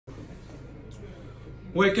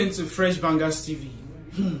Welcome to Fresh Bangers TV.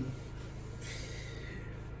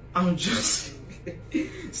 I'm just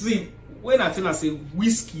see when I say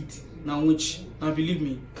Wizkid, now believe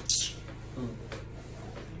me.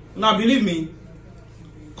 Now believe me.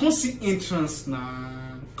 Come see entrance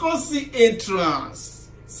now. Come see entrance.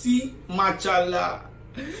 See Machala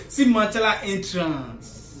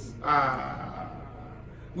entrance.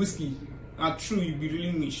 Wizkid. Now true you be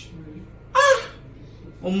really wish.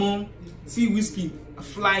 See Wizkid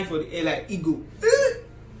flying for the air like eagle.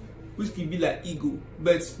 Wizkid be like eagle,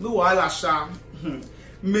 but no wahala sha.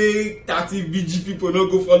 Make 30 BG people not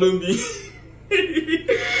go follow me.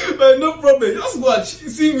 But no problem, just watch.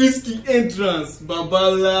 See Wizkid entrance,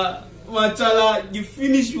 Babala, Machala, you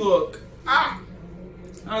finish work.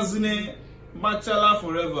 Azune, Machala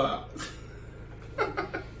forever.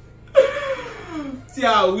 See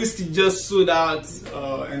how Wizkid just sold out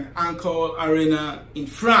an Accor Arena in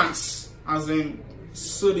France. As in,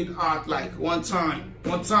 sold it out like one time.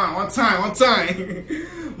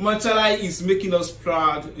 Machala is making us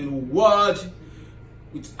proud in the world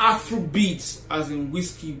with Afrobeats, as in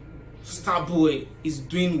Wizkid, Starboy is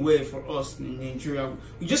doing well for us in Nigeria.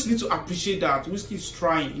 We just need to appreciate that Wizkid is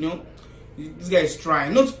trying, you know. This guy is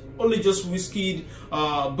trying. Not only just Wizkid,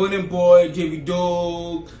 Burna Boy,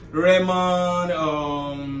 Davido, Raymond,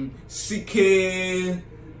 CK,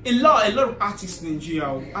 a lot of artists in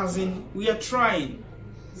Nigeria. As in, we are trying.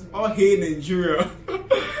 All hail Nigeria.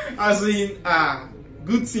 As in,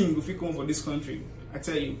 good thing if you come for this country. I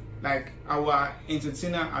tell you, like our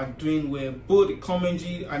entertainers are doing well, both the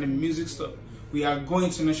comedy and the music stuff. We are going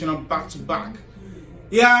international back to back.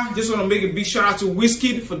 Yeah, just want to make a big shout out to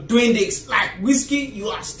Wizkid for doing this. Like Wizkid, you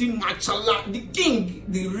are still Machala, the king.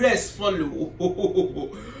 The rest follow.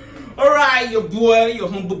 Alright, your boy, your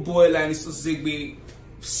humble boy, Linus Ozegbe.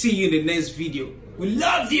 See you in the next video. We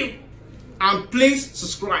love you. And please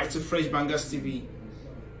subscribe to Fresh Bangers TV.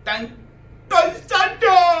 Thank you.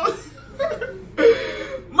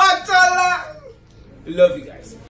 Machala. Love you guys.